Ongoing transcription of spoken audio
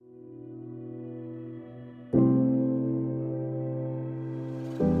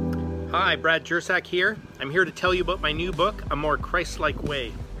Hi, Brad Jersak here. I'm here to tell you about my new book, A More Christ-Like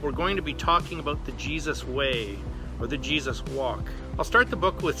Way. We're going to be talking about the Jesus way, or the Jesus walk. I'll start the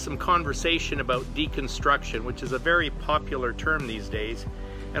book with some conversation about deconstruction, which is a very popular term these days,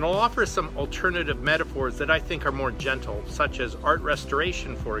 and I'll offer some alternative metaphors that I think are more gentle, such as art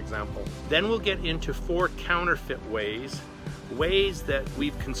restoration, for example. Then we'll get into 4 counterfeit ways that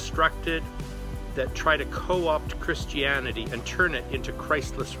we've constructed that try to co-opt Christianity and turn it into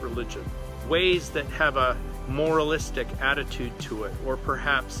Christless religion. Ways that have a moralistic attitude to it, or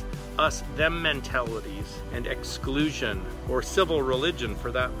perhaps us-them mentalities and exclusion, or civil religion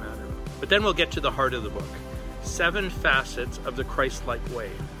for that matter. But then we'll get to the heart of the book. 7 facets of the Christ-like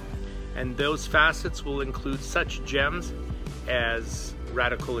way. And those facets will include such gems as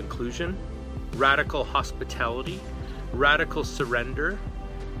radical inclusion, radical hospitality, radical surrender,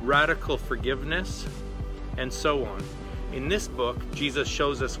 radical forgiveness, and so on. In this book, Jesus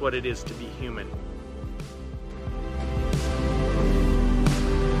shows us what it is to be human.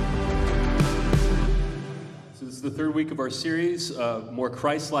 So this is the 3rd week of our series, More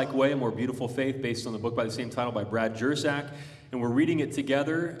Christ-Like Way, A More Beautiful Faith, based on the book by the same title by Brad Jersak. And we're reading it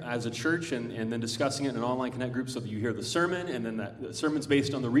together as a church and then discussing it in an online connect group so that you hear the sermon, and then the sermon's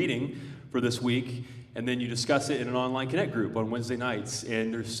based on the reading for this week. And then you discuss it in an online connect group on Wednesday nights.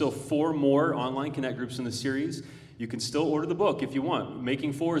 And there's still 4 more online connect groups in the series. You can still order the book if you want.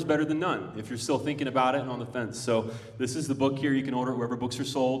 Making 4 is better than none if you're still thinking about it and on the fence. So this is the book here. You can order it wherever books are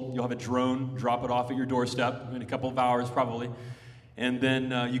sold. You'll have a drone drop it off at your doorstep in a couple of hours probably. And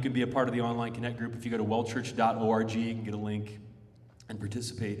then you can be a part of the online connect group. If you go to wellchurch.org, you can get a link and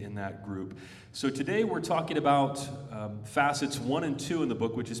participate in that group. So today we're talking about facets 1 and 2 in the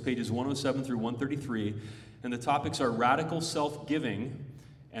book, which is pages 107 through 133. And the topics are radical self-giving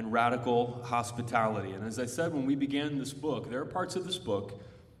and radical hospitality. And as I said when we began this book, there are parts of this book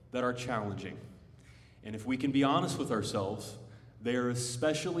that are challenging. And if we can be honest with ourselves, they are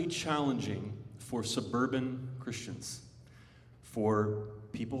especially challenging for suburban Christians, for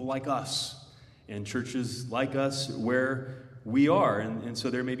people like us and churches like us where we are. And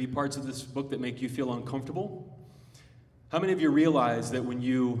so there may be parts of this book that make you feel uncomfortable. How many of you realize that when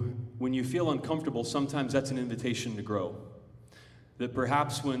you feel uncomfortable, sometimes that's an invitation to grow? That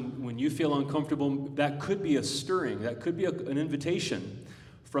perhaps when you feel uncomfortable, that could be a stirring, that could be an invitation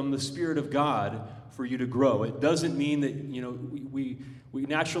from the Spirit of God for you to grow. It doesn't mean that, we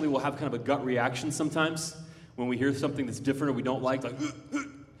naturally will have kind of a gut reaction sometimes when we hear something that's different or we don't like,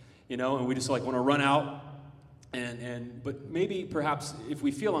 and we just want to run out. But maybe perhaps if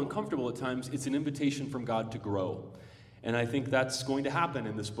we feel uncomfortable at times, it's an invitation from God to grow. And I think that's going to happen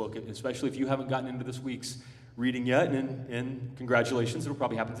in this book, especially if you haven't gotten into this week's reading yet. And congratulations, it'll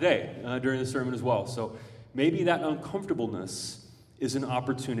probably happen today during the sermon as well. So maybe that uncomfortableness is an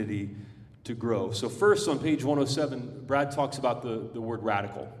opportunity to grow. So first on page 107, Brad talks about the word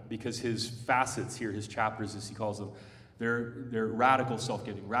radical, because his facets here, his chapters as he calls them, they're radical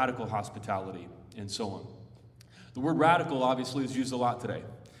self-giving, radical hospitality, and so on. The word radical obviously is used a lot today,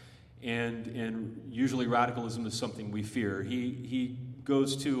 and usually radicalism is something we fear. He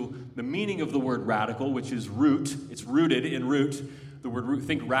goes to the meaning of the word radical, which is root. It's rooted in root. The word root,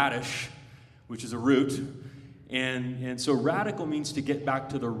 think radish, which is a root. And so radical means to get back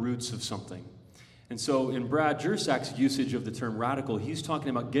to the roots of something. And so in Brad Jersak's usage of the term radical, he's talking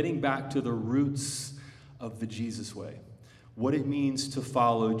about getting back to the roots of the Jesus way, what it means to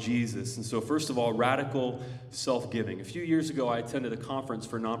follow Jesus. And so first of all, radical self-giving. A few years ago, I attended a conference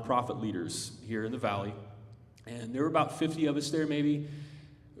for nonprofit leaders here in the Valley. And there were about 50 of us there, maybe,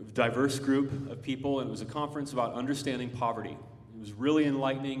 a diverse group of people. And it was a conference about understanding poverty. It was really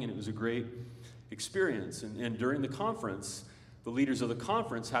enlightening, and it was a great experience. And during the conference, the leaders of the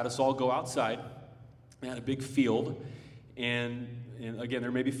conference had us all go outside. They had a big field. And again,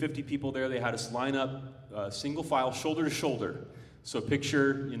 there may be 50 people there. They had us line up single file, shoulder to shoulder. So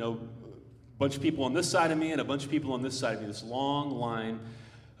picture, a bunch of people on this side of me and a bunch of people on this side of me, this long line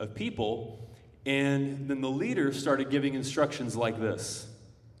of people. And then the leader started giving instructions like this.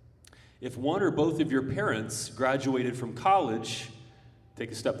 If one or both of your parents graduated from college,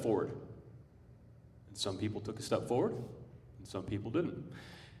 take a step forward. And some people took a step forward, and some people didn't.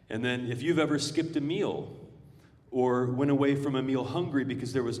 And then if you've ever skipped a meal or went away from a meal hungry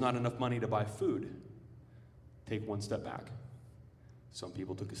because there was not enough money to buy food, take one step back. Some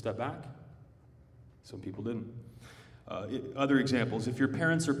people took a step back. Some people didn't. Other examples, if your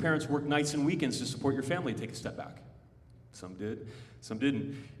parents work nights and weekends to support your family, take a step back. Some did, some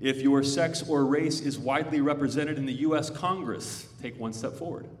didn't. If your sex or race is widely represented in the U.S. Congress, take one step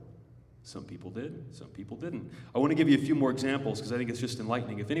forward. Some people did, some people didn't. I want to give you a few more examples because I think it's just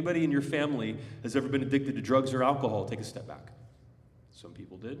enlightening. If anybody in your family has ever been addicted to drugs or alcohol, take a step back. Some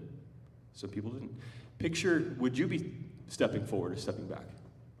people did, some people didn't. Picture, would you be stepping forward or stepping back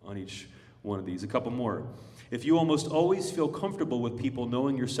on each one of these? A couple more. If you almost always feel comfortable with people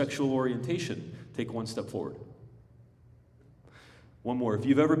knowing your sexual orientation, take one step forward. One more. If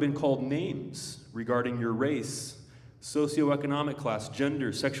you've ever been called names regarding your race, socioeconomic class,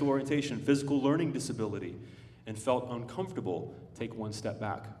 gender, sexual orientation, physical learning disability, and felt uncomfortable, take one step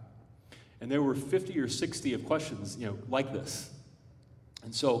back. And there were 50 or 60 of questions, like this.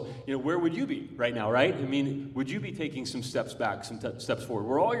 And so, where would you be right now, right? I mean, would you be taking some steps back, some steps forward?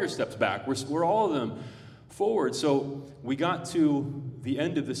 Were all your steps back? Were all of them forward? So we got to the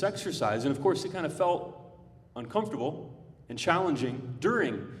end of this exercise, and of course it kind of felt uncomfortable and challenging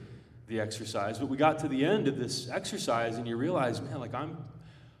during the exercise, but we got to the end of this exercise and you realize, man, like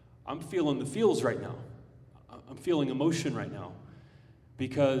I'm feeling the feels right now. I'm feeling emotion right now.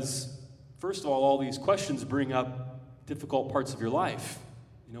 Because first of all these questions bring up difficult parts of your life.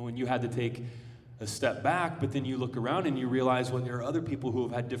 When you had to take a step back, but then you look around and you realize when there are other people who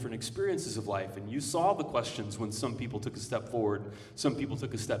have had different experiences of life, and you saw the questions when some people took a step forward, some people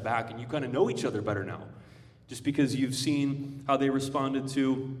took a step back, and you kind of know each other better now. Just because you've seen how they responded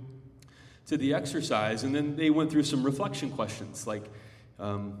to the exercise. And then they went through some reflection questions like,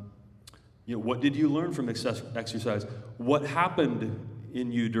 what did you learn from exercise? What happened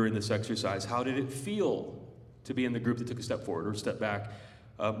in you during this exercise? How did it feel to be in the group that took a step forward or step back?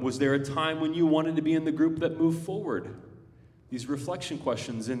 Was there a time when you wanted to be in the group that moved forward? These reflection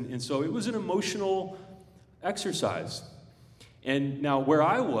questions. And so it was an emotional exercise. And now where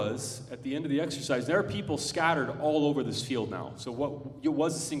I was at the end of the exercise, there are people scattered all over this field now. So what it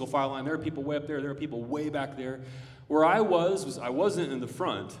was a single file line. There are people way up there. There are people way back there. Where I was I wasn't in the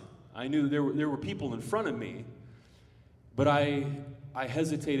front. I knew there were people in front of me, but I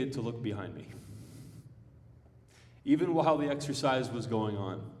hesitated to look behind me, even while the exercise was going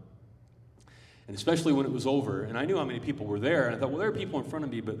on. And especially when it was over, and I knew how many people were there, and I thought, well, there are people in front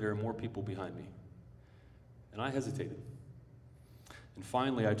of me, but there are more people behind me. And I hesitated. And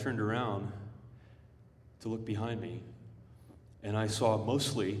finally, I turned around to look behind me, and I saw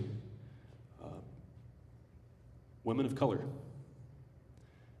mostly women of color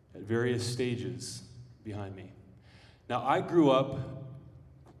at various stages behind me. Now, I grew up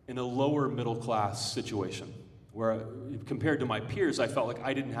in a lower middle class situation where, compared to my peers, I felt like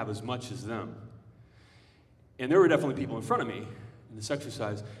I didn't have as much as them. And there were definitely people in front of me in this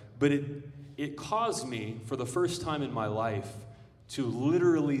exercise, but it caused me, for the first time in my life, to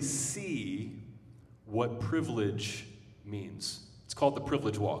literally see what privilege means. It's called the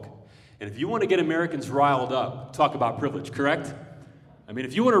privilege walk. And if you want to get Americans riled up, talk about privilege, correct? I mean,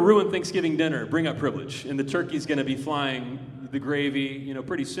 if you want to ruin Thanksgiving dinner, bring up privilege. And the turkey's going to be flying, the gravy,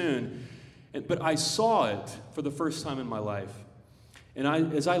 pretty soon. But I saw it for the first time in my life. And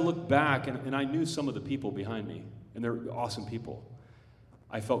as I looked back, and I knew some of the people behind me, and they're awesome people,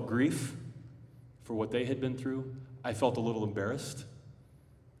 I felt grief for what they had been through. I felt a little embarrassed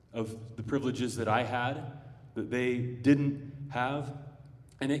of the privileges that I had that they didn't have.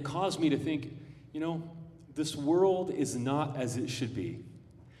 And it caused me to think, this world is not as it should be.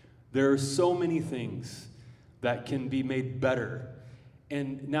 There are so many things that can be made better.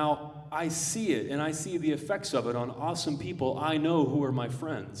 And now I see it, and I see the effects of it on awesome people I know who are my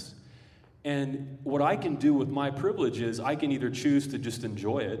friends. And what I can do with my privilege is I can either choose to just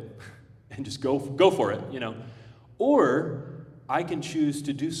enjoy it and just go for it, or I can choose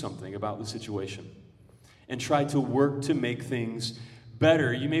to do something about the situation and try to work to make things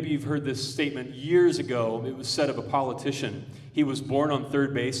better. Maybe you've heard this statement years ago. It was said of a politician. He was born on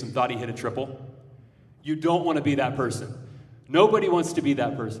third base and thought he hit a triple. You don't want to be that person. Nobody wants to be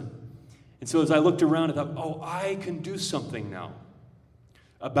that person. And so as I looked around, I thought, I can do something now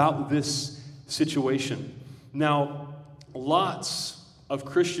about this situation. Now, lots of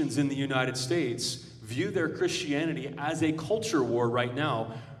Christians in the United States view their Christianity as a culture war right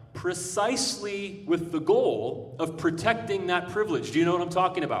now, precisely with the goal of protecting that privilege. Do you know what I'm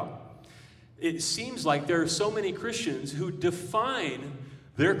talking about? It seems like there are so many Christians who define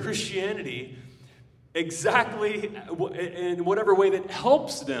their Christianity exactly in whatever way that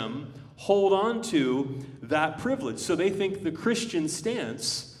helps them hold on to that privilege. So they think the Christian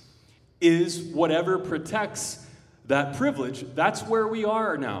stance is whatever protects that privilege. That's where we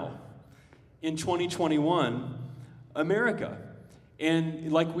are now in 2021 America.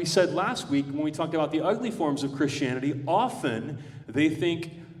 And like we said last week when we talked about the ugly forms of Christianity, often they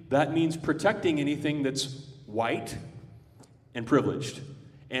think that means protecting anything that's white and privileged.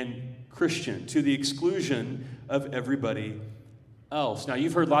 and Christian, to the exclusion of everybody else. Now,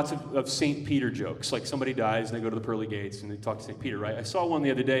 you've heard lots of St. Peter jokes, like somebody dies and they go to the pearly gates and they talk to St. Peter, right? I saw one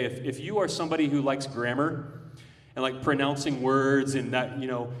the other day. If you are somebody who likes grammar and like pronouncing words and that,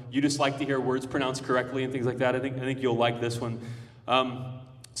 you just like to hear words pronounced correctly and things like that, I think you'll like this one.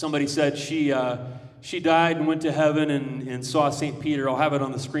 Somebody said she died and went to heaven and saw St. Peter. I'll have it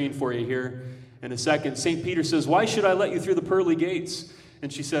on the screen for you here in a second. St. Peter says, "Why should I let you through the pearly gates?"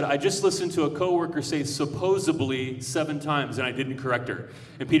 And she said, "I just listened to a coworker say supposedly 7 times, and I didn't correct her."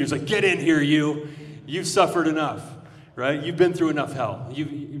 And Peter's like, "Get in here, you. You've suffered enough, right? You've been through enough hell.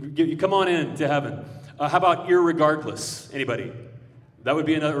 You come on in to heaven." How about irregardless? Anybody? That would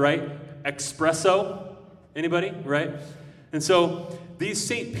be another, right? Espresso? Anybody? Right? And so these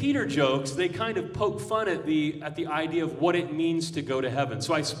St. Peter jokes, they kind of poke fun at the idea of what it means to go to heaven.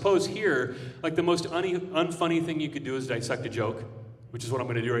 So I suppose here, like the most unfunny thing you could do is dissect a joke, which is what I'm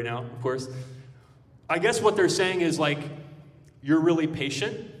going to do right now, of course. I guess what they're saying is like, you're really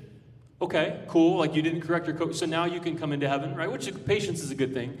patient. Okay, cool. Like you didn't correct your coach, so now you can come into heaven, right? Which patience is a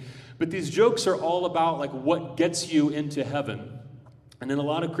good thing. But these jokes are all about like what gets you into heaven. And in a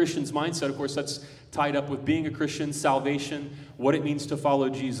lot of Christians' mindset, of course, that's tied up with being a Christian, salvation, what it means to follow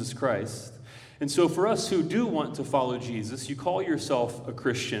Jesus Christ. And so for us who do want to follow Jesus, you call yourself a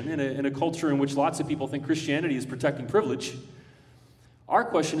Christian in a culture in which lots of people think Christianity is protecting privilege. Our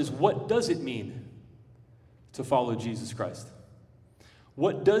question is, what does it mean to follow Jesus Christ?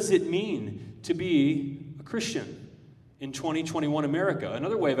 What does it mean to be a Christian in 2021 America?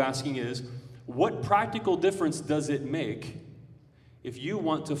 Another way of asking is, what practical difference does it make if you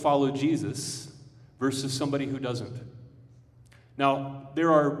want to follow Jesus versus somebody who doesn't? Now,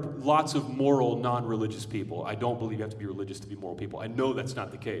 there are lots of moral, non-religious people. I don't believe you have to be religious to be moral people. I know that's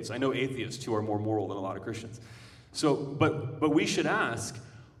not the case. I know atheists who are more moral than a lot of Christians. So, but we should ask,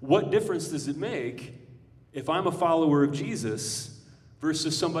 what difference does it make if I'm a follower of Jesus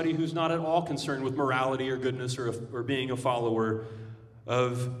versus somebody who's not at all concerned with morality or goodness or being a follower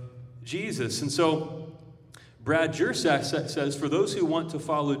of Jesus? And so Brad Jersak says, for those who want to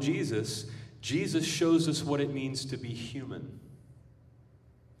follow Jesus, Jesus shows us what it means to be human,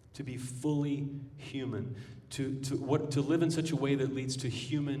 to be fully human, to live in such a way that leads to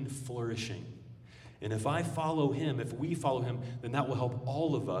human flourishing. And if I follow him, if we follow him, then that will help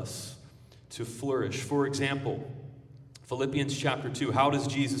all of us to flourish. For example, Philippians chapter 2, how does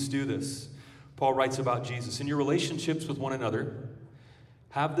Jesus do this? Paul writes about Jesus. In your relationships with one another,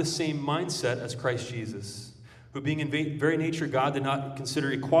 have the same mindset as Christ Jesus, who being in very nature God did not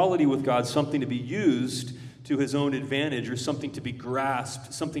consider equality with God something to be used to his own advantage or something to be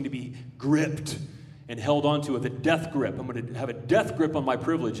grasped, something to be gripped and held onto with a death grip. I'm going to have a death grip on my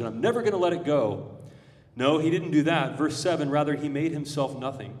privilege and I'm never going to let it go. No, he didn't do that. Verse 7, rather he made himself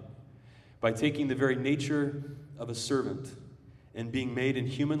nothing by taking the very nature of a servant and being made in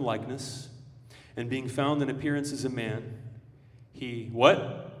human likeness and being found in appearance as a man. He,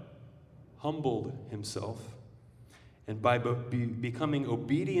 what? Humbled himself. And by becoming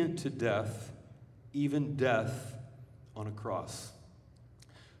obedient to death, even death on a cross.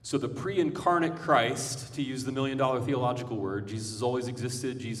 So the pre-incarnate Christ, to use the $1 million theological word, Jesus has always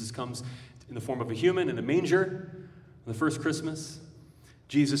existed. Jesus comes in the form of a human in a manger on the first Christmas.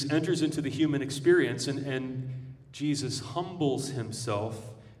 Jesus enters into the human experience and Jesus humbles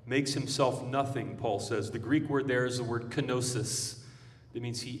himself, makes himself nothing, Paul says. The Greek word there is the word kenosis. It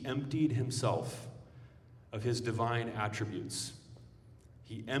means he emptied himself of his divine attributes.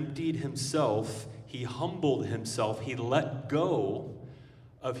 He emptied himself, he humbled himself, he let go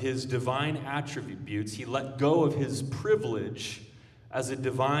of his divine attributes, he let go of his privilege as a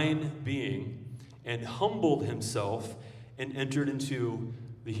divine being and humbled himself and entered into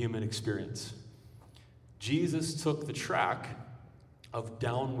the human experience. Jesus took the track of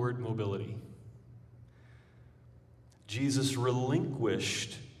downward mobility. Jesus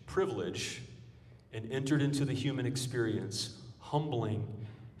relinquished privilege and entered into the human experience, humbling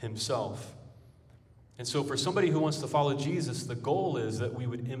himself. And so for somebody who wants to follow Jesus, the goal is that we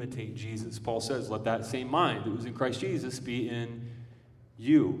would imitate Jesus. Paul says, let that same mind that was in Christ Jesus be in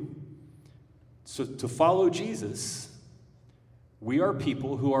you. So to follow Jesus, we are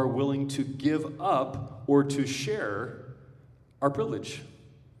people who are willing to give up or to share our privilege,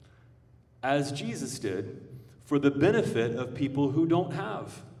 as Jesus did, for the benefit of people who don't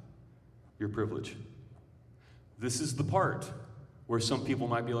have your privilege. This is the part where some people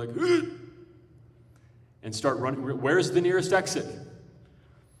might be like, and start running. Where's the nearest exit?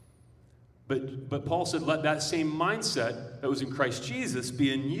 But Paul said, let that same mindset that was in Christ Jesus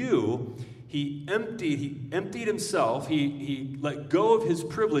be in you. He emptied himself. He let go of his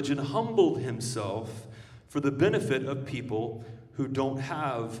privilege and humbled himself for the benefit of people who don't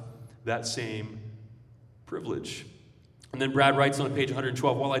have that same privilege. And then Brad writes on page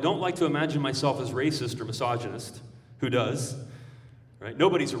 112, while I don't like to imagine myself as racist or misogynist, who does? Right?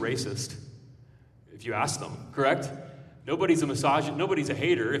 Nobody's a racist if you ask them, correct? Nobody's a misogynist, nobody's a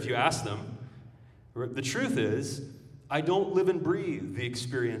hater if you ask them. The truth is, I don't live and breathe the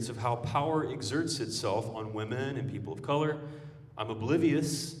experience of how power exerts itself on women and people of color. I'm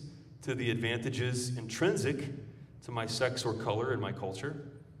oblivious to the advantages intrinsic to my sex or color in my culture.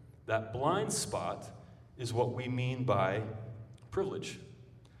 That blind spot is what we mean by privilege.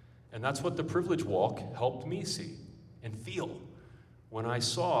 And that's what the privilege walk helped me see and feel when I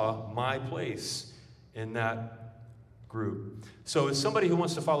saw my place in that group. So as somebody who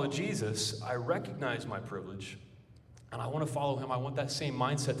wants to follow Jesus, I recognize my privilege, and I want to follow him. I want that same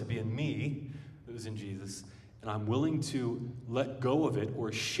mindset to be in me that was in Jesus, and I'm willing to let go of it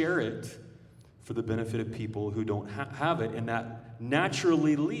or share it for the benefit of people who don't have it, and that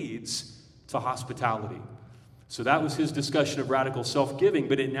naturally leads to hospitality. So that was his discussion of radical self-giving,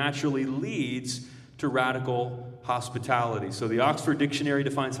 but it naturally leads to radical hospitality. So the Oxford Dictionary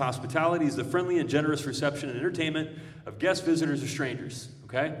defines hospitality as the friendly and generous reception and entertainment of guests, visitors, or strangers.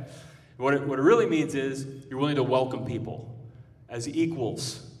 Okay? What it really means is you're willing to welcome people as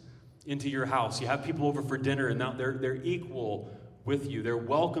equals into your house. You have people over for dinner, and now they're equal with you. They're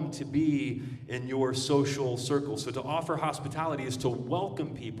welcome to be in your social circle. So to offer hospitality is to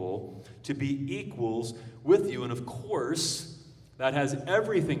welcome people to be equals with you. And of course, that has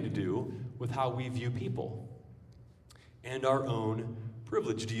everything to do with how we view people and our own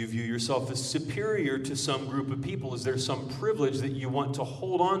privilege. Do you view yourself as superior to some group of people? Is there some privilege that you want to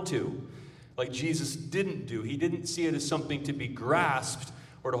hold on to? Like Jesus didn't do. He didn't see it as something to be grasped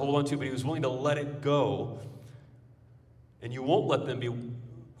or to hold on to, but he was willing to let it go. And you won't let them be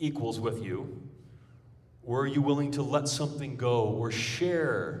equals with you. Or are you willing to let something go or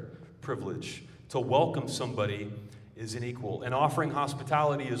share privilege? To welcome somebody is an equal. And offering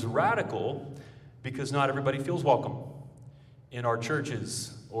hospitality is radical because not everybody feels welcome in our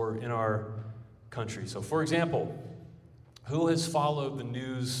churches or in our country. So, for example, who has followed the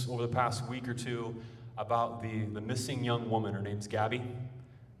news over the past week or two about the missing young woman? Her name's Gabby.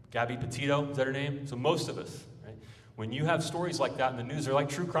 Gabby Petito, is that her name? So most of us. When you have stories like that in the news, they're like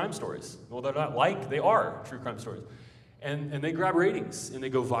true crime stories. Well, they're not like, they are true crime stories. And they grab ratings, and they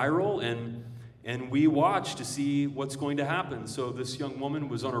go viral, and we watch to see what's going to happen. So this young woman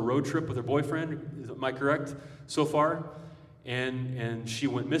was on a road trip with her boyfriend, am I correct so far? And she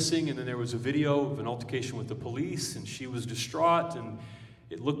went missing, and then there was a video of an altercation with the police, and she was distraught, and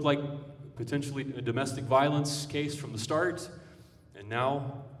it looked like potentially a domestic violence case from the start. And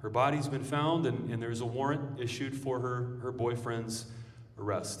now her body's been found, and there's a warrant issued for her boyfriend's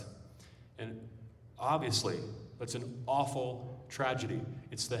arrest. And obviously, that's an awful tragedy.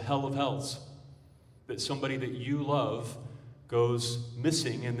 It's the hell of hells that somebody that you love goes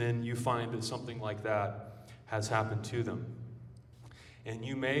missing, and then you find that something like that has happened to them. And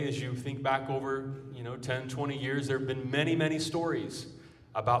you may, as you think back over 10, 20 years, there have been many, many stories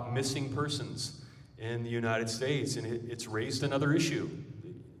about missing persons in the United States, and it's raised another issue.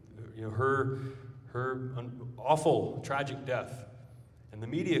 Her awful, tragic death. And the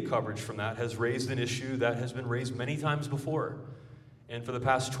media coverage from that has raised an issue that has been raised many times before. And for the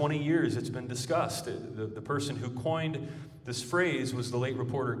past 20 years, it's been discussed. The person who coined this phrase was the late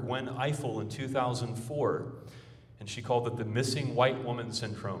reporter Gwen Ifill in 2004. And she called it the missing white woman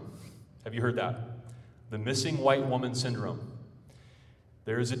syndrome. Have you heard that? The missing white woman syndrome.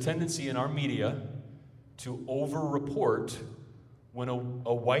 There is a tendency in our media to over-report when a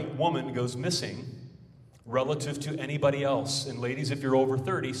white woman goes missing relative to anybody else. And ladies, if you're over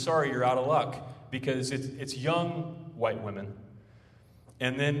 30, sorry, you're out of luck, because it's young white women.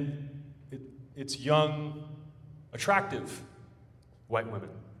 And then it's young, attractive white women.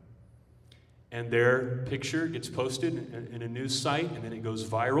 And their picture gets posted in a news site, and then it goes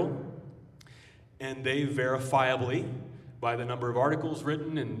viral. And they verifiably, by the number of articles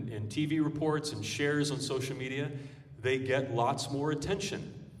written and TV reports and shares on social media, they get lots more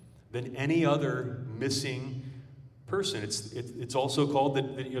attention than any other missing person. It's also called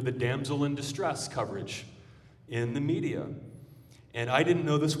the damsel in distress coverage in the media. And I didn't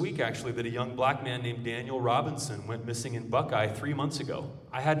know this week, actually, that a young black man named Daniel Robinson went missing in Buckeye 3 months ago.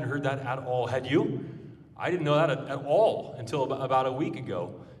 I hadn't heard that at all. Had you? I didn't know that at all until about a week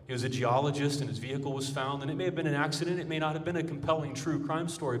ago. He was a geologist, and his vehicle was found, and it may have been an accident. It may not have been a compelling true crime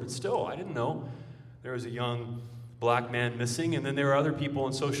story, but still, I didn't know there was a young black man missing, and then there are other people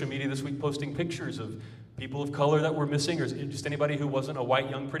on social media this week posting pictures of people of color that were missing, or just anybody who wasn't a white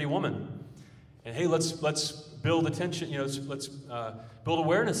young pretty woman. And hey, let's build attention, let's build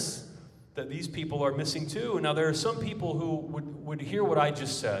awareness that these people are missing too. And now there are some people who would hear what I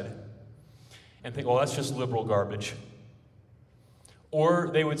just said and think, well, that's just liberal garbage.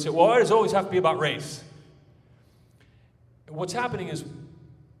 Or they would say, well, why does it always have to be about race? What's happening is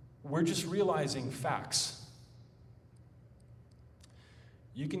we're just realizing facts.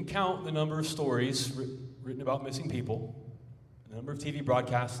 You can count the number of stories written about missing people, the number of TV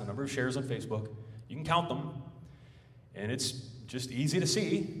broadcasts, the number of shares on Facebook. You can count them, and it's just easy to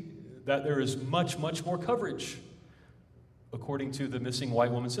see that there is much, much more coverage, according to the missing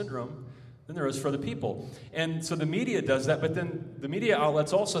white woman syndrome, than there is for other people. And so the media does that, but then the media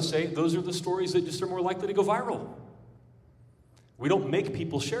outlets also say those are the stories that just are more likely to go viral. We don't make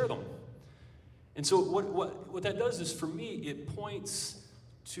people share them. And so what that does is, for me, it points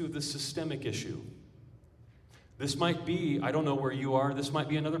to the systemic issue. This might be, I don't know where you are, this might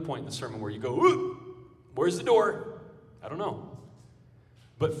be another point in the sermon where you go, ooh, where's the door? I don't know.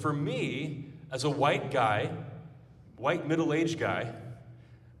 But for me, as a white guy, white middle-aged guy,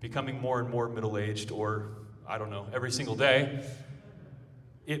 becoming more and more middle-aged, or I don't know, every single day,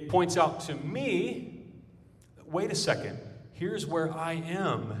 it points out to me, wait a second, here's where I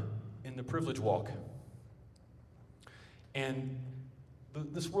am in the privilege walk. And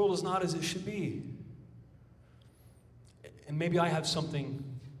this world is not as it should be. And maybe I have something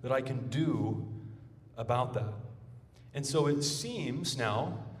that I can do about that. And so it seems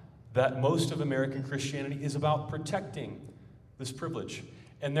now that most of American Christianity is about protecting this privilege.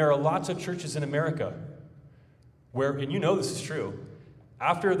 And there are lots of churches in America where, and you know this is true,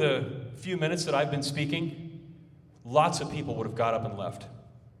 after the few minutes that I've been speaking, lots of people would have got up and left.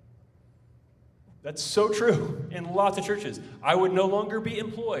 That's so true in lots of churches. I would no longer be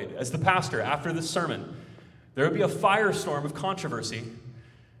employed as the pastor after this sermon. There would be a firestorm of controversy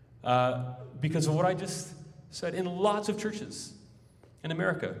because of what I just said in lots of churches in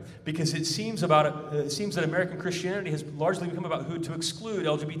America. Because it seems that American Christianity has largely become about who to exclude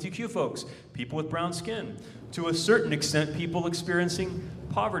LGBTQ folks, people with brown skin, to a certain extent, people experiencing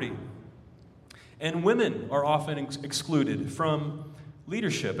poverty. And women are often excluded from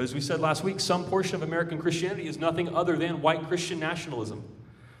leadership. As we said last week, some portion of American Christianity is nothing other than white Christian nationalism.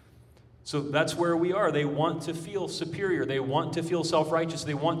 So that's where we are. They want to feel superior. They want to feel self-righteous.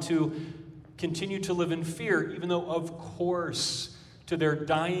 They want to continue to live in fear, even though, of course, to their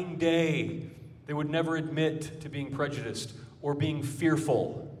dying day, they would never admit to being prejudiced or being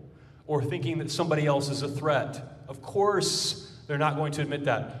fearful or thinking that somebody else is a threat. Of course, they're not going to admit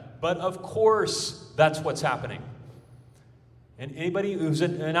that. But of course, that's what's happening. And anybody who's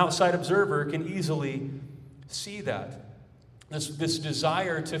an outside observer can easily see that. This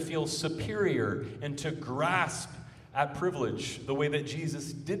desire to feel superior and to grasp at privilege the way that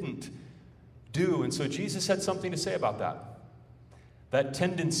Jesus didn't do. And so Jesus had something to say about that. That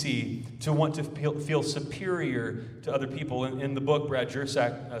tendency to want to feel superior to other people. In the book, Brad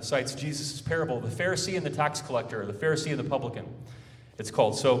Jersak cites Jesus' parable, the Pharisee and the tax collector, the Pharisee and the publican, it's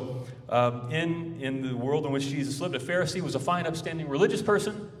called. So in the world in which Jesus lived, a Pharisee was a fine, upstanding religious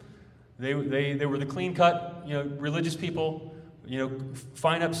person. They were the clean-cut, religious people,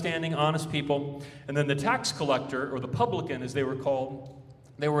 fine, upstanding, honest people. And then the tax collector, or the publican as they were called,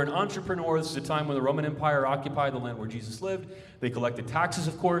 they were an entrepreneur. This is a time when the Roman Empire occupied the land where Jesus lived. They collected taxes,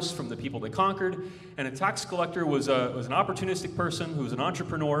 of course, from the people they conquered. And a tax collector was an opportunistic person who was an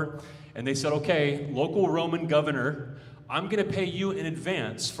entrepreneur. And they said, okay, local Roman governor, I'm going to pay you in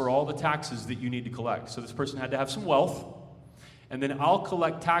advance for all the taxes that you need to collect. So this person had to have some wealth. And then I'll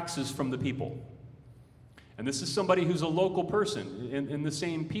collect taxes from the people. And this is somebody who's a local person in the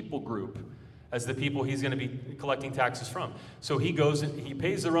same people group as the people he's going to be collecting taxes from. So he goes and he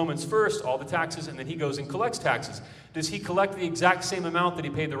pays the Romans first, all the taxes, and then he goes and collects taxes. Does he collect the exact same amount that he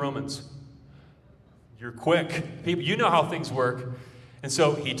paid the Romans? You're quick. People, you know how things work. And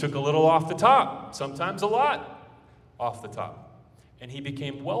so he took a little off the top, sometimes a lot off the top. And he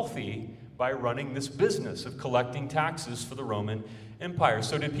became wealthy by running this business of collecting taxes for the Roman Empire.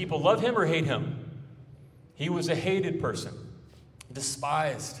 So did people love him or hate him? He was a hated person,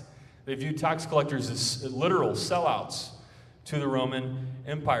 despised. They viewed tax collectors as literal sellouts to the Roman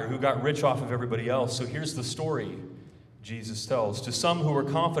Empire who got rich off of everybody else. So here's the story Jesus tells. To some who were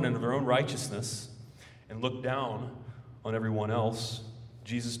confident of their own righteousness and looked down on everyone else,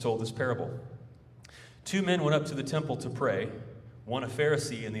 Jesus told this parable. 2 men went up to the temple to pray, one a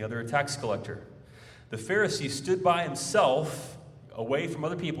Pharisee and the other a tax collector. The Pharisee stood by himself. away from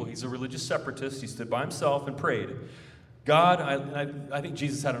other people. He's a religious separatist. He stood by himself and prayed. God, I think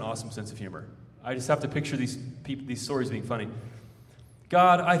Jesus had an awesome sense of humor. I just have to picture these stories being funny.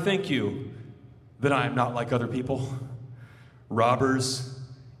 God, I thank you that I am not like other people. Robbers,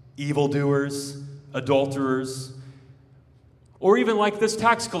 evildoers, adulterers, or even like this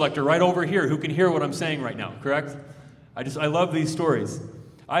tax collector right over here who can hear what I'm saying right now, correct? I love these stories.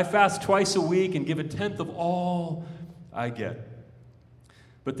 I fast twice a week and give a tenth of all I get.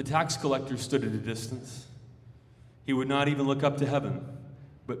 But the tax collector stood at a distance. He would not even look up to heaven,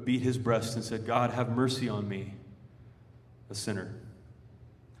 but beat his breast and said, God, have mercy on me, a sinner.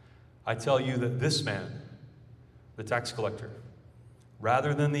 I tell you that this man, the tax collector,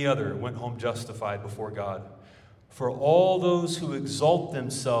 rather than the other, went home justified before God. For all those who exalt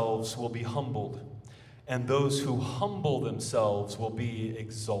themselves will be humbled, and those who humble themselves will be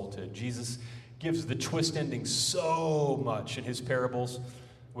exalted. Jesus gives the twist ending so much in his parables,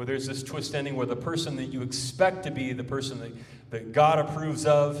 where there's this twist ending where the person that you expect to be the person that God approves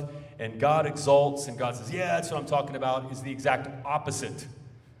of and God exalts and God says, yeah, that's what I'm talking about, is the exact opposite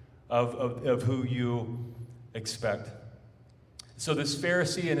of who you expect. So this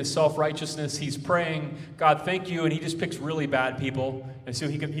Pharisee and his self-righteousness, he's praying, God, thank you, and he just picks really bad people. And so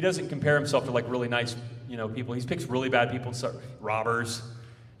he doesn't compare himself to like really nice, people. He picks really bad people, robbers.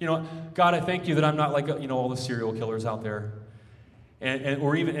 God, I thank you that I'm not like, all the serial killers out there.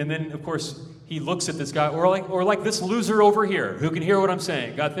 And then of course he looks at this guy, or like this loser over here who can hear what I'm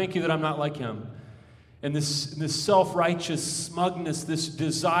saying. God, thank you that I'm not like him. And this self-righteous smugness, this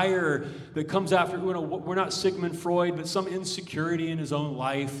desire that comes after, we're not Sigmund Freud, but some insecurity in his own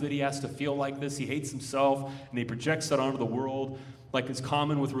life that he has to feel like this. He hates himself, and he projects that onto the world, like it's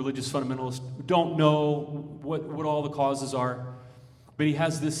common with religious fundamentalists who don't know what all the causes are. But he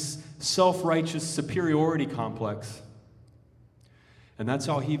has this self-righteous superiority complex. And that's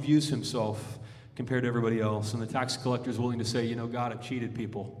how he views himself compared to everybody else. And the tax collector is willing to say, God, I cheated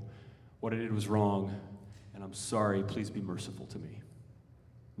people. What I did was wrong, and I'm sorry. Please be merciful to me.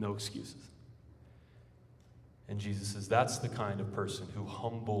 No excuses. And Jesus says that's the kind of person who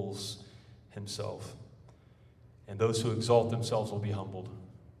humbles himself. And those who exalt themselves will be humbled.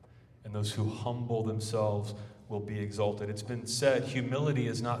 And those who humble themselves will be exalted. It's been said, humility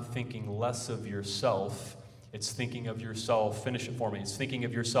is not thinking less of yourself. It's thinking of yourself, finish it for me, it's thinking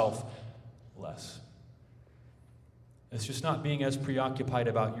of yourself less. It's just not being as preoccupied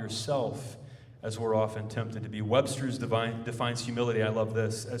about yourself as we're often tempted to be. Webster's defines humility, I love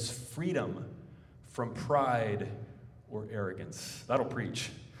this, as freedom from pride or arrogance. That'll preach.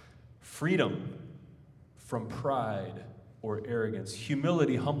 Freedom from pride or arrogance.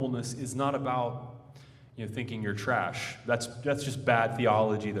 Humility, humbleness is not about thinking you're trash. That's just bad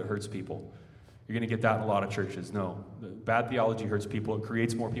theology that hurts people. You're going to get that in a lot of churches. No. Bad theology hurts people. It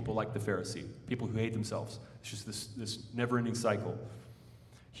creates more people like the Pharisee, people who hate themselves. It's just this never-ending cycle.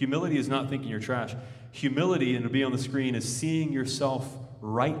 Humility is not thinking you're trash. Humility, and it'll be on the screen, is seeing yourself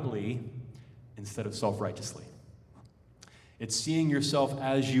rightly instead of self-righteously. It's seeing yourself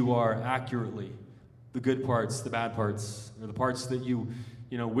as you are accurately. The good parts, the bad parts, or the parts that you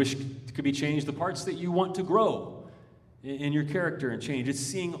wish could be changed, the parts that you want to grow in your character and change. It's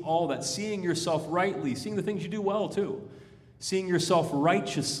seeing all that, seeing yourself rightly, seeing the things you do well too, seeing yourself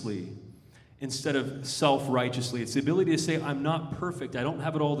righteously instead of self-righteously. It's the ability to say, I'm not perfect, I don't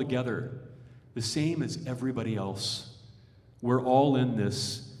have it all together, the same as everybody else. We're all in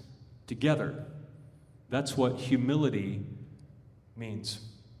this together. That's what humility means.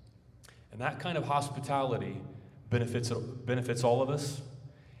 And that kind of hospitality benefits all of us.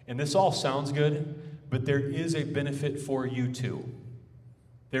 And this all sounds good, but there is a benefit for you too.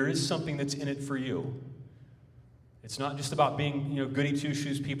 There is something that's in it for you. It's not just about being, goody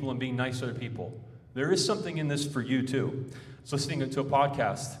two-shoes people and being nice to other people. There is something in this for you too. I was listening to a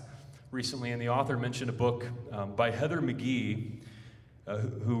podcast recently, and the author mentioned a book by Heather McGhee,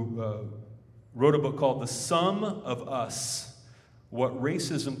 who wrote a book called The Sum of Us: What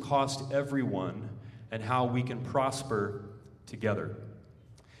Racism Cost Everyone and How We Can Prosper Together.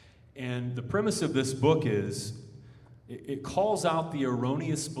 And the premise of this book is, it calls out the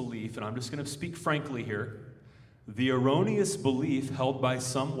erroneous belief, and I'm just going to speak frankly here, the erroneous belief held by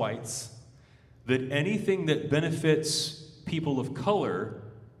some whites that anything that benefits people of color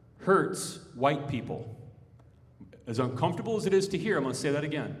hurts white people. As uncomfortable as it is to hear, I'm going to say that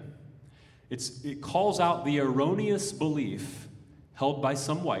again. It calls out the erroneous belief held by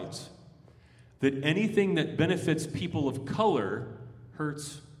some whites that anything that benefits people of color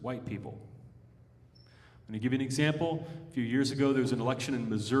hurts white people. I'm going to give you an example. A few years ago, there was an election in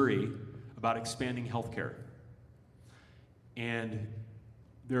Missouri about expanding health care. And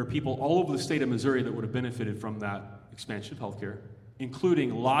there are people all over the state of Missouri that would have benefited from that expansion of healthcare,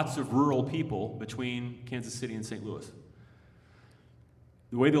 including lots of rural people between Kansas City and St. Louis.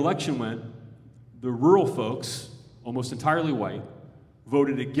 The way the election went, the rural folks, almost entirely white,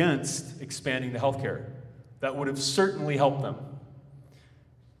 voted against expanding the healthcare. That would have certainly helped them.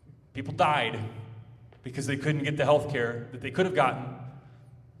 People died because they couldn't get the healthcare that they could have gotten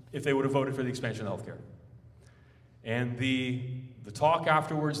if they would have voted for the expansion of healthcare. And the talk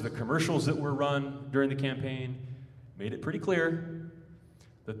afterwards, the commercials that were run during the campaign, made it pretty clear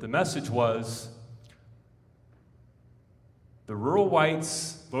that the message was the rural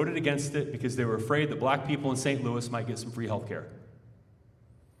whites voted against it because they were afraid that black people in St. Louis might get some free health care.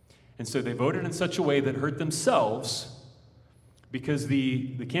 And so they voted in such a way that hurt themselves because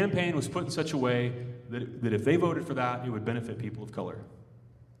the campaign was put in such a way that if they voted for that, it would benefit people of color.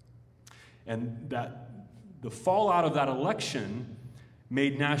 And that the fallout of that election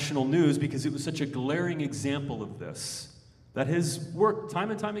made national news because it was such a glaring example of this that has worked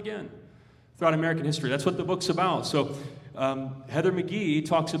time and time again throughout American history. That's what the book's about. So Heather McGhee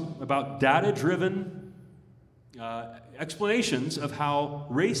talks about data-driven explanations of how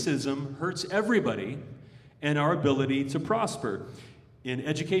racism hurts everybody and our ability to prosper in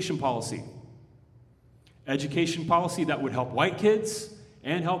education policy. Education policy that would help white kids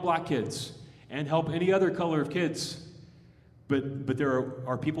and help black kids and help any other color of kids. But there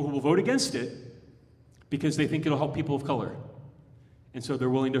are people who will vote against it because they think it'll help people of color. And so they're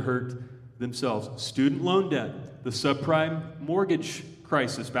willing to hurt themselves. Student loan debt, the subprime mortgage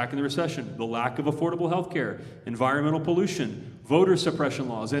crisis back in the recession, the lack of affordable health care, environmental pollution, voter suppression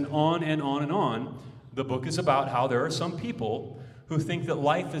laws, and on and on and on. The book is about how there are some people who think that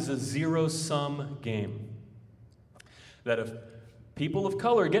life is a zero-sum game. That if people of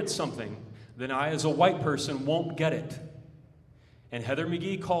color get something, then I, as a white person, won't get it. And Heather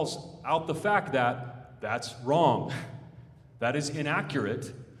McGhee calls out the fact that that's wrong. That is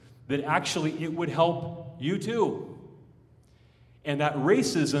inaccurate. That actually it would help you too. And that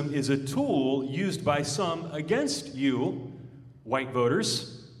racism is a tool used by some against you, white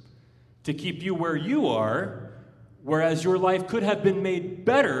voters, to keep you where you are, whereas your life could have been made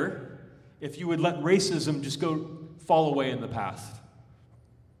better if you would let racism just go fall away in the past.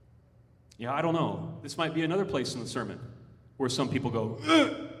 Yeah, I don't know. This might be another place in the sermon where some people go,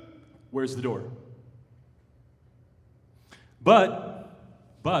 ugh, where's the door? But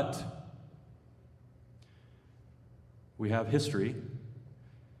we have history,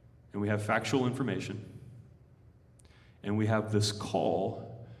 and we have factual information, and we have this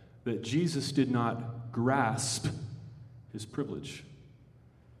call that Jesus did not grasp his privilege.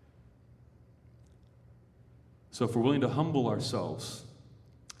 So if we're willing to humble ourselves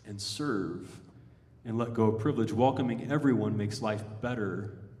and serve and let go of privilege, welcoming everyone makes life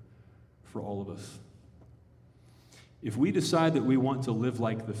better for all of us. If we decide that we want to live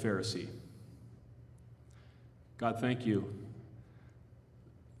like the Pharisee, God, thank you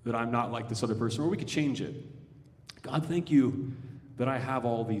that I'm not like this other person, or we could change it. God, thank you that I have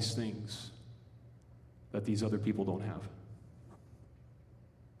all these things that these other people don't have.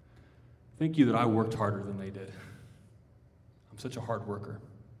 Thank you that I worked harder than they did. I'm such a hard worker.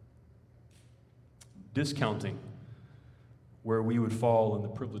 Discounting where we would fall in the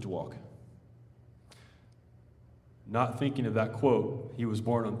privilege walk. Not thinking of that quote, he was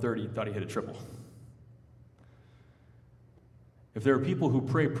born on 30, thought he hit a triple. If there are people who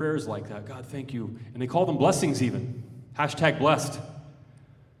pray prayers like that, God, thank you. And they call them blessings even. #blessed.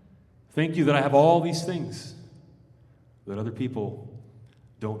 Thank you that I have all these things that other people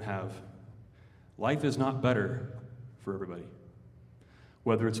don't have. Life is not better for everybody.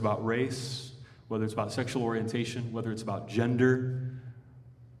 Whether it's about race, whether it's about sexual orientation, whether it's about gender,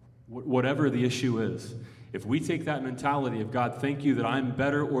 whatever the issue is. If we take that mentality of, God, thank you that I'm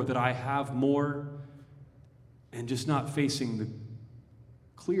better or that I have more, and just not facing the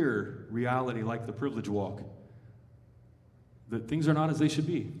clear reality like the privilege walk, that things are not as they should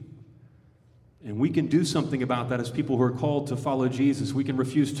be. And we can do something about that as people who are called to follow Jesus. We can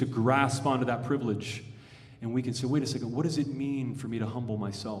refuse to grasp onto that privilege. And we can say, wait a second, what does it mean for me to humble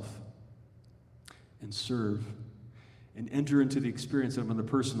myself and serve and enter into the experience of another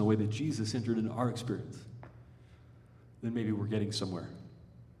person the way that Jesus entered into our experience? Then maybe we're getting somewhere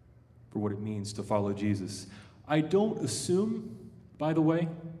for what it means to follow Jesus. I don't assume, by the way,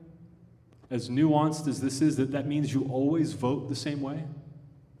 as nuanced as this is, that means you always vote the same way.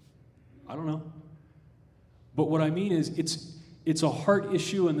 I don't know. But what I mean is it's a heart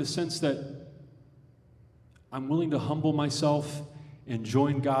issue in the sense that I'm willing to humble myself and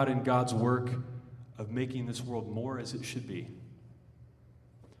join God in God's work of making this world more as it should be,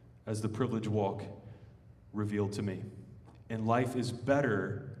 as the privileged walk revealed to me. And life is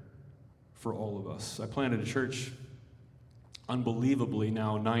better for all of us. I planted a church, unbelievably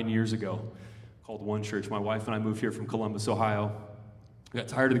now 9 years ago, called One Church. My wife and I moved here from Columbus, Ohio. We got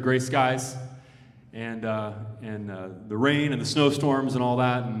tired of the gray skies and the rain and the snowstorms and all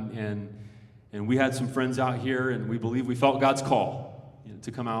that, and we had some friends out here, and we felt God's call,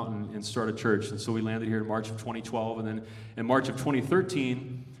 to come out and start a church. And so we landed here in March of 2012, and then in March of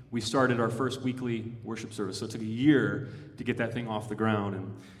 2013, we started our first weekly worship service. So it took a year to get that thing off the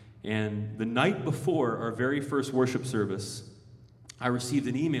ground. And the night before our very first worship service, I received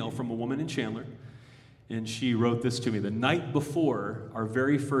an email from a woman in Chandler, and she wrote this to me the night before our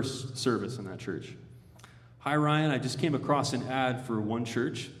very first service in that church. Hi, Ryan, I just came across an ad for One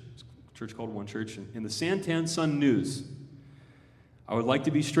Church, a church called One Church, in the Santan Sun News. I would like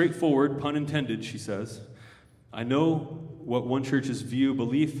to be straightforward, pun intended, she says. I know what One Church's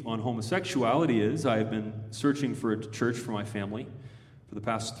belief on homosexuality is. I have been searching for a church for my family for the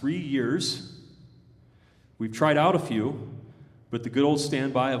past 3 years. We've tried out a few, but the good old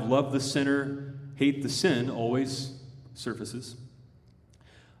standby of love the sinner, hate the sin always surfaces.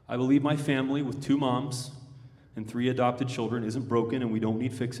 I believe my family with 2 moms and 3 adopted children isn't broken and we don't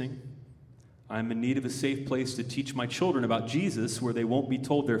need fixing. I'm in need of a safe place to teach my children about Jesus where they won't be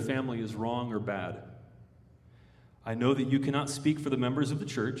told their family is wrong or bad. I know that you cannot speak for the members of the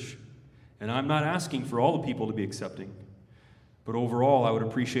church, and I'm not asking for all the people to be accepting, but overall I would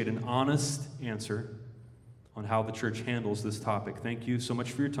appreciate an honest answer on how the church handles this topic. Thank you so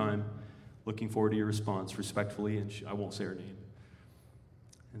much for your time. Looking forward to your response, respectfully, and I won't say her name.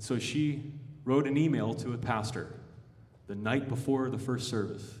 And so she wrote an email to a pastor the night before the first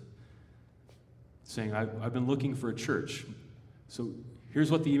service saying, I've been looking for a church. So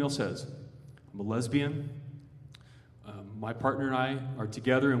here's what the email says. I'm a lesbian. My partner and I are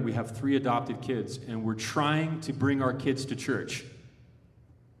together, and we have 3 adopted kids, and we're trying to bring our kids to church.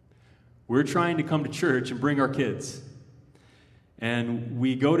 We're trying to come to church and bring our kids. And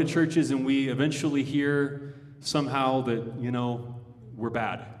we go to churches, and we eventually hear somehow that, we're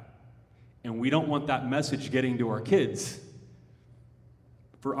bad. And we don't want that message getting to our kids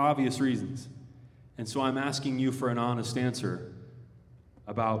for obvious reasons. And so I'm asking you for an honest answer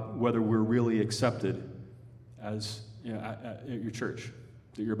about whether we're really accepted as at your church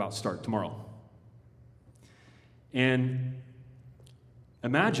that you're about to start tomorrow. And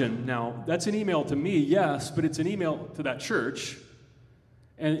imagine, now, that's an email to me, yes, but it's an email to that church.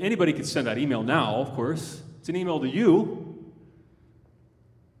 And anybody could send that email now, of course. It's an email to you.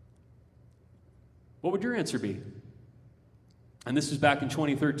 What would your answer be? And this is back in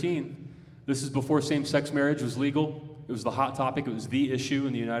 2013. This is before same-sex marriage was legal. It was the hot topic. It was the issue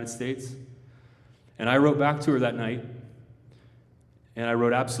in the United States. And I wrote back to her that night, and I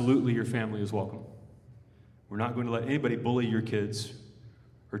wrote, absolutely, your family is welcome. We're not going to let anybody bully your kids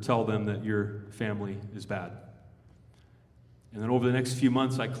or tell them that your family is bad. And then over the next few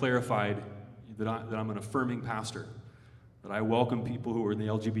months, I clarified that I'm an affirming pastor, that I welcome people who are in the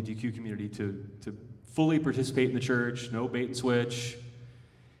LGBTQ community to fully participate in the church, no bait and switch,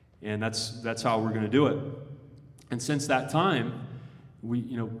 and that's how we're going to do it. And since that time,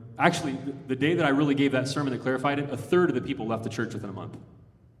 actually, the day that I really gave that sermon that clarified it, 1/3 of the people left the church within a month.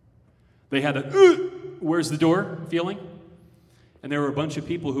 They had a, where's the door feeling? And there were a bunch of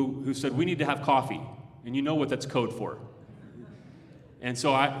people who said, we need to have coffee. And you know what that's code for. And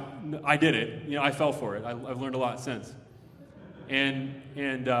so I did it. I fell for it. I've learned a lot since.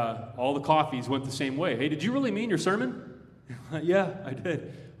 And all the coffees went the same way. Hey, did you really mean your sermon? Yeah, I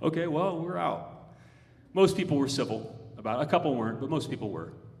did. Okay, well, we're out. Most people were civil about it. A couple weren't, but most people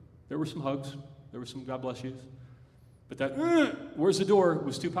were. There were some hugs. There were some God bless yous. But that, where's the door,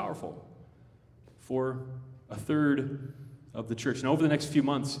 was too powerful for 1/3 of the church. And over the next few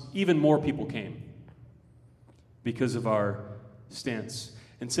months, even more people came because of our stance.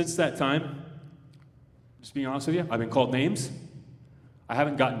 And since that time, just being honest with you, I've been called names. I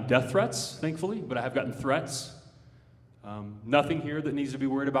haven't gotten death threats, thankfully, but I have gotten threats. Nothing here that needs to be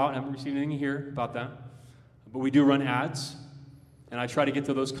worried about. I haven't received anything here about that. But we do run ads, and I try to get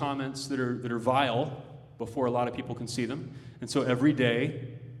to those comments that are vile before a lot of people can see them. And so every day,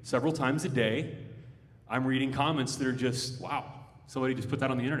 several times a day, I'm reading comments that are just, wow, somebody just put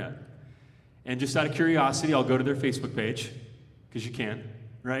that on the internet. And just out of curiosity, I'll go to their Facebook page, because you can,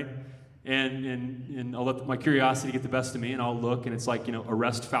 right? And I'll let my curiosity get the best of me, and I'll look, and it's like,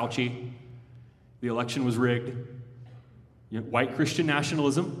 arrest Fauci. The election was rigged. White Christian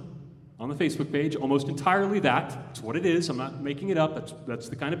nationalism on the Facebook page, almost entirely that. It's what it is. I'm not making it up. That's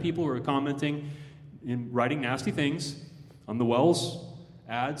the kind of people who are commenting. in writing nasty things on the Wells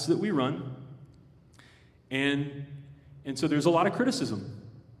ads that we run. And so there's a lot of criticism.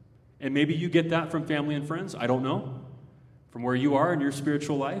 And maybe you get that from family and friends. I don't know. From where you are in your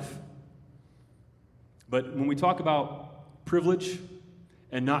spiritual life. But when we talk about privilege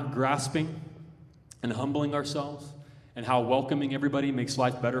and not grasping and humbling ourselves and how welcoming everybody makes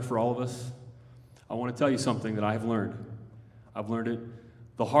life better for all of us, I want to tell you something that I have learned. I've learned it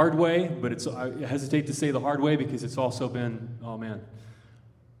the hard way, but I hesitate to say the hard way because it's also been, oh man,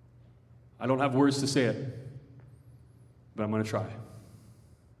 I don't have words to say it, but I'm going to try.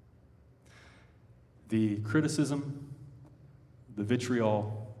 The criticism, the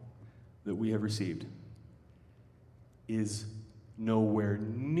vitriol that we have received is nowhere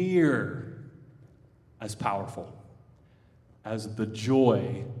near as powerful as the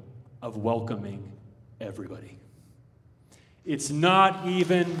joy of welcoming everybody. It's not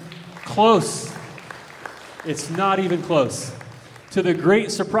even close. It's not even close. To the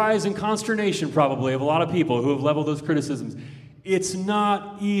great surprise and consternation, probably, of a lot of people who have leveled those criticisms, it's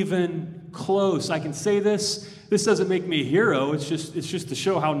not even close. I can say this. This doesn't make me a hero. It's just to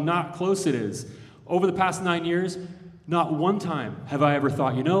show how not close it is. Over the past 9 years, not one time have I ever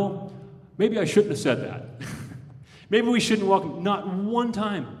thought, maybe I shouldn't have said that. Maybe we shouldn't welcome. Not one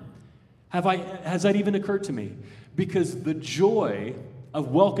time has that even occurred to me. Because the joy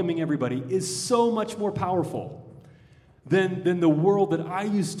of welcoming everybody is so much more powerful than the world that I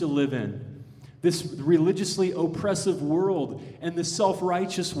used to live in. This religiously oppressive world and the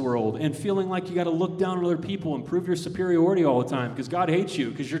self-righteous world and feeling like you got to look down on other people and prove your superiority all the time because God hates you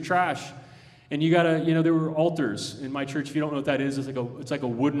because you're trash. And you got to, there were altars in my church. If you don't know what that is, it's like a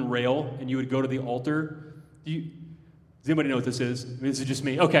wooden rail and you would go to the altar. Does anybody know what this is? Is it just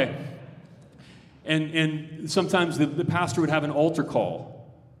me? Okay. And sometimes the pastor would have an altar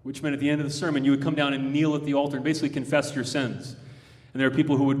call, which meant at the end of the sermon you would come down and kneel at the altar and basically confess your sins. And there are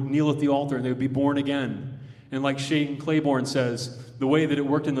people who would kneel at the altar and they would be born again. And like Shane Claiborne says, the way that it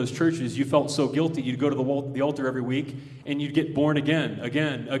worked in those churches, you felt so guilty, you'd go to the altar every week and you'd get born again,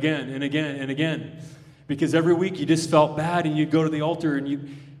 and again. Because every week you just felt bad and you'd go to the altar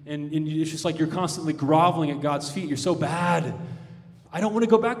and it's just like you're constantly groveling at God's feet. You're so bad. I don't want to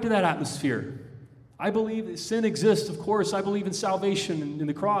go back to that atmosphere. I believe that sin exists, of course. I believe in salvation and in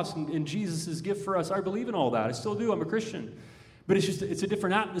the cross and Jesus' gift for us. I believe in all that. I still do. I'm a Christian. But it's a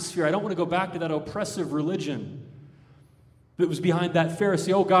different atmosphere. I don't want to go back to that oppressive religion that was behind that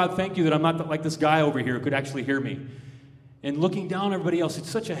Pharisee. Oh, God, thank you that I'm not like this guy over here who could actually hear me. And looking down on everybody else, it's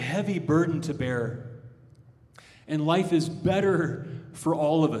such a heavy burden to bear. And life is better for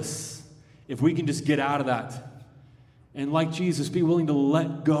all of us if we can just get out of that. And like Jesus, be willing to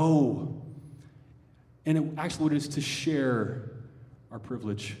let go. And actually what it is to share our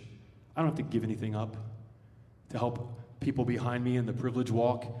privilege. I don't have to give anything up to help people behind me in the privilege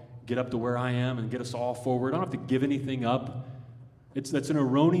walk get up to where I am and get us all forward. I don't have to give anything up. That's an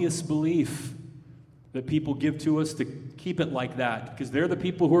erroneous belief that people give to us to keep it like that because they're the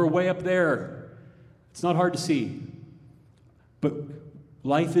people who are way up there. It's not hard to see. But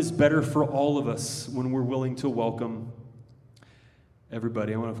life is better for all of us when we're willing to welcome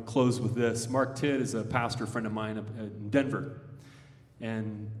everybody. I want to close with this. Mark Tidd is a pastor friend of mine in Denver.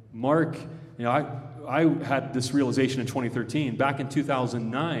 And Mark, I had this realization in 2013. Back in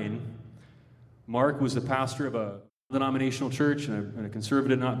 2009, Mark was the pastor of a denominational church and a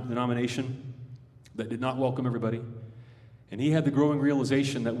conservative denomination that did not welcome everybody. And he had the growing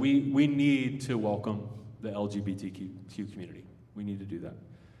realization that we need to welcome the LGBTQ community. We need to do that.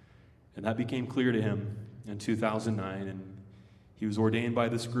 And that became clear to him in 2009. And he was ordained by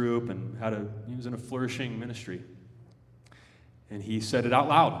this group and he was in a flourishing ministry. And he said it out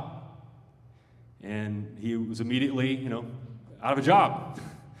loud. And he was immediately, out of a job.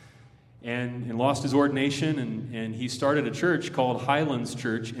 And lost his ordination. And he started a church called Highlands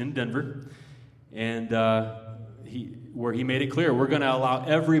Church in Denver. And where he made it clear, we're going to allow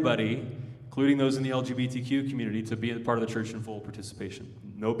everybody, including those in the LGBTQ community, to be a part of the church in full participation.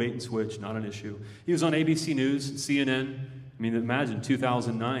 No bait and switch, not an issue. He was on ABC News, CNN. I mean, imagine,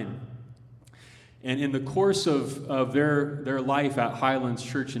 2009. And in the course of their life at Highlands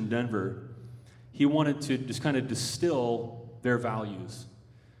Church in Denver, he wanted to just kind of distill their values,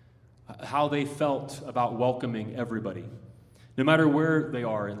 how they felt about welcoming everybody, no matter where they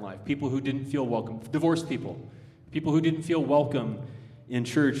are in life. People who didn't feel welcome, divorced people who didn't feel welcome in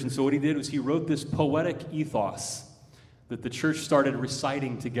church. And so what he did was he wrote this poetic ethos that the church started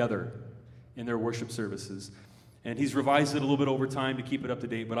reciting together in their worship services. And he's revised it a little bit over time to keep it up to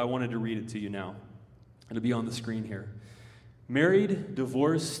date, but I wanted to read it to you now. It'll be on the screen here. Married,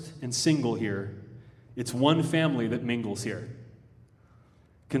 divorced, and single here, It's one family that mingles here.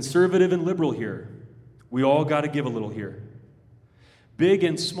 Conservative and liberal here. We all got to give a little here. Big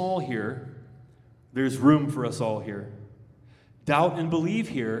and small here. There's room for us all here. Doubt and believe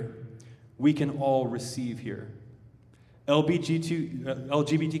here. We can all receive here.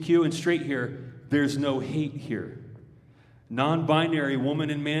 LGBTQ and straight here. There's no hate here. Non-binary woman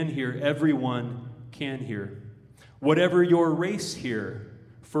and man here. Everyone can here. Whatever your race here,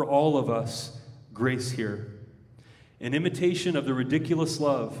 for all of us, grace here. An imitation of the ridiculous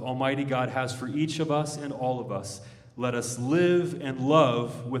love Almighty God has for each of us and all of us. Let us live and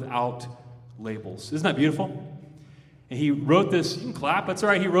love without labels. Isn't that beautiful? And he wrote this, you can clap, that's all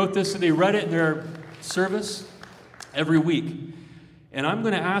right. He wrote this and they read it in their service every week. And I'm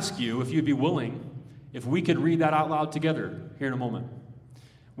going to ask you, if you'd be willing, if we could read that out loud together here in a moment.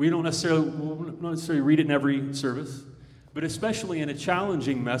 We don't necessarily read it in every service, but especially in a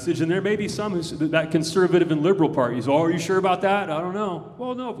challenging message. And there may be some that conservative and liberal parties. Oh, are you sure about that? I don't know.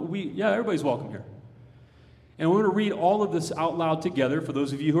 Well, no, everybody's welcome here. And we're going to read all of this out loud together for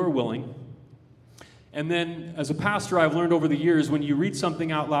those of you who are willing. And then, as a pastor, I've learned over the years, when you read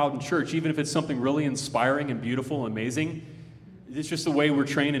something out loud in church, even if it's something really inspiring and beautiful and amazing, it's just the way we're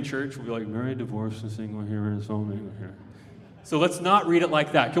trained in church. We'll be like, married, divorced, and single here, and so single here. So let's not read it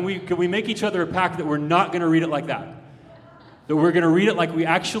like that. Can we make each other a pact that we're not going to read it like that? That we're going to read it like we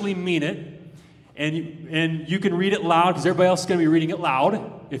actually mean it. And you can read it loud, because everybody else is going to be reading it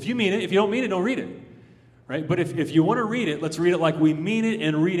loud. If you mean it. If you don't mean it, don't read it. Right? But if you want to read it, let's read it like we mean it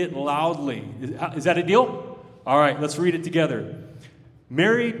and read it loudly. Is that a deal? All right, let's read it together.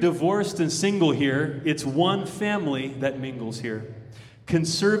 Married, divorced, and single here. It's one family that mingles here.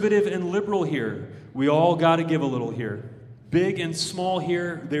 Conservative and liberal here. We all got to give a little here. Big and small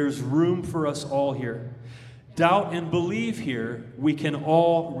here. There's room for us all here. Doubt and believe here. We can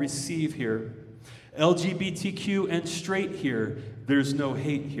all receive here. LGBTQ and straight here. There's no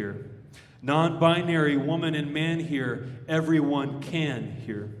hate here. Non-binary woman and man here, everyone can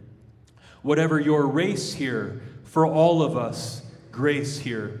here. Whatever your race here, for all of us, grace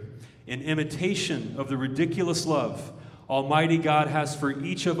here. An imitation of the ridiculous love Almighty God has for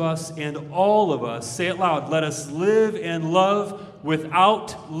each of us and all of us. Say it loud. Let us live and love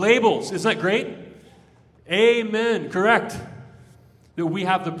without labels. Isn't that great? Amen. Correct. That we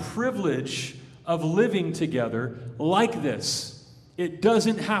have the privilege of living together like this. It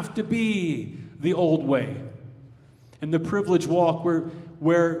doesn't have to be the old way. And the privilege walk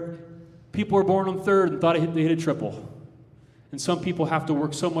where people were born on third and thought they hit a triple. And some people have to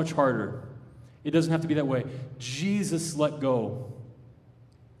work so much harder. It doesn't have to be that way. Jesus let go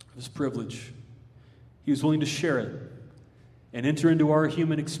of his privilege. He was willing to share it and enter into our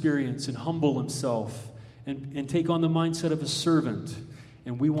human experience and humble himself and take on the mindset of a servant.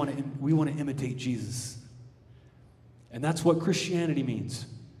 And we want to imitate Jesus. And that's what Christianity means.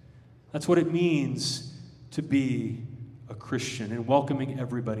 That's what it means to be a Christian. And welcoming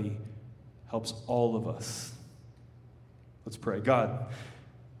everybody helps all of us. Let's pray. God,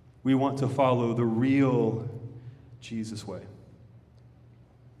 we want to follow the real Jesus way.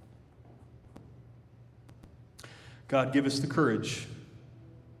 God, give us the courage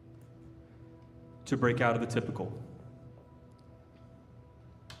to break out of the typical.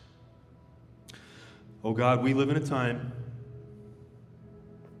 Oh God, we live in a time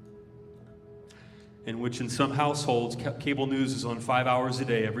in which in some households, cable news is on 5 hours a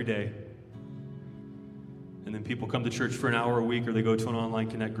day, every day. And then people come to church for an hour a week, or they go to an online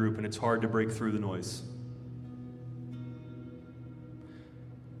connect group, and it's hard to break through the noise.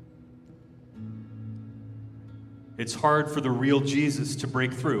 It's hard for the real Jesus to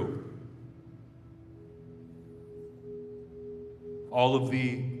break through. All of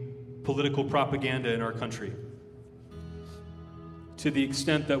the political propaganda in our country. To the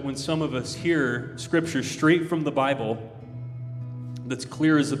extent that when some of us hear scripture straight from the Bible that's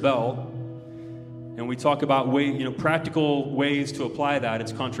clear as a bell, and we talk about practical ways to apply that,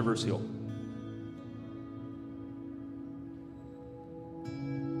 it's controversial.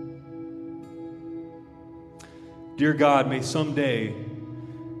 Dear God, may someday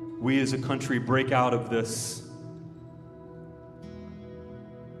we as a country break out of this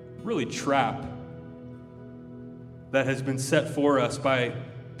really trap that has been set for us by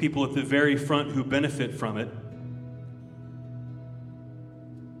people at the very front who benefit from it.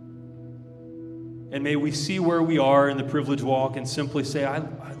 And may we see where we are in the privilege walk and simply say, I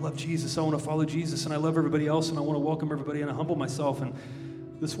love Jesus, I want to follow Jesus, and I love everybody else, and I want to welcome everybody, and I humble myself. And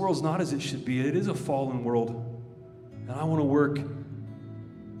this world's not as it should be. It is a fallen world. And I want to work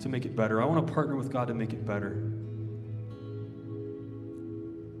to make it better. I want to partner with God to make it better.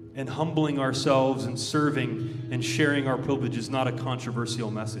 And humbling ourselves and serving and sharing our privilege is not a controversial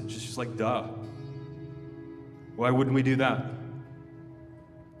message. It's just like, duh. Why wouldn't we do that?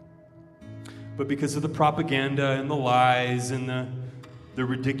 But because of the propaganda and the lies and the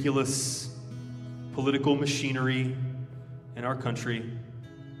ridiculous political machinery in our country,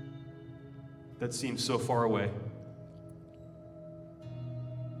 that seems so far away.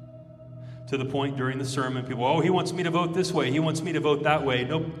 To the point during the sermon, people, oh, he wants me to vote this way, he wants me to vote that way.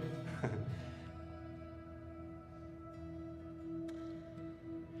 Nope.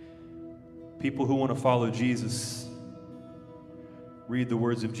 People who want to follow Jesus read the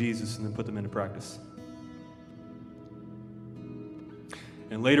words of Jesus and then put them into practice.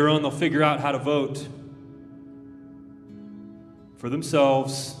 And later on, they'll figure out how to vote for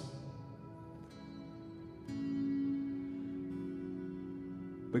themselves.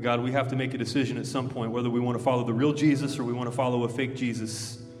 But God, we have to make a decision at some point whether we want to follow the real Jesus or we want to follow a fake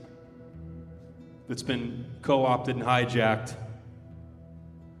Jesus that's been co-opted and hijacked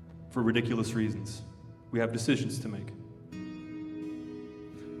for ridiculous reasons. We have decisions to make.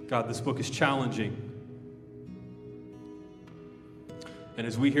 God, this book is challenging. And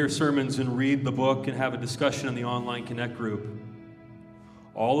as we hear sermons and read the book and have a discussion in the online Connect group,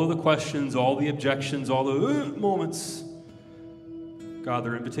 all of the questions, all the objections, all the moments, God,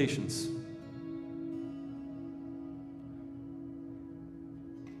 they're invitations.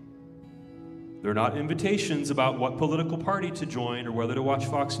 They're not invitations about what political party to join or whether to watch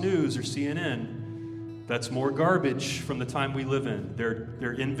Fox News or CNN. That's more garbage from the time we live in.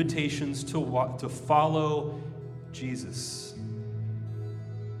 They're invitations to follow Jesus.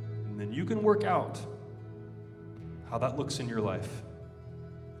 And then you can work out how that looks in your life.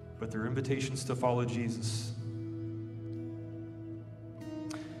 But they're invitations to follow Jesus.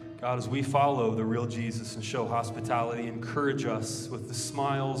 God, as we follow the real Jesus and show hospitality, encourage us with the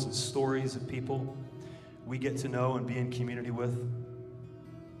smiles and stories of people we get to know and be in community with.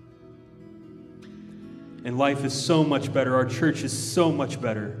 And life is so much better. Our church is so much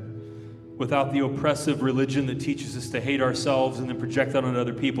better without the oppressive religion that teaches us to hate ourselves and then project that on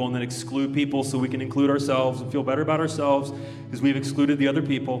other people and then exclude people so we can include ourselves and feel better about ourselves because we've excluded the other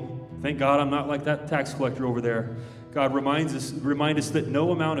people. Thank God I'm not like that tax collector over there. God, remind us that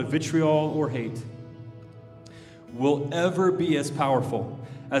no amount of vitriol or hate will ever be as powerful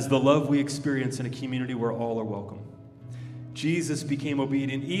as the love we experience in a community where all are welcome. Jesus became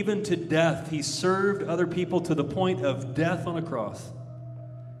obedient even to death. He served other people to the point of death on a cross.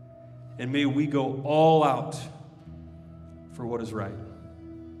 And may we go all out for what is right,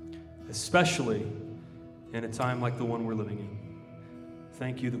 especially in a time like the one we're living in.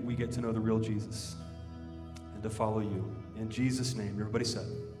 Thank you that we get to know the real Jesus and to follow you. In Jesus' name, everybody said.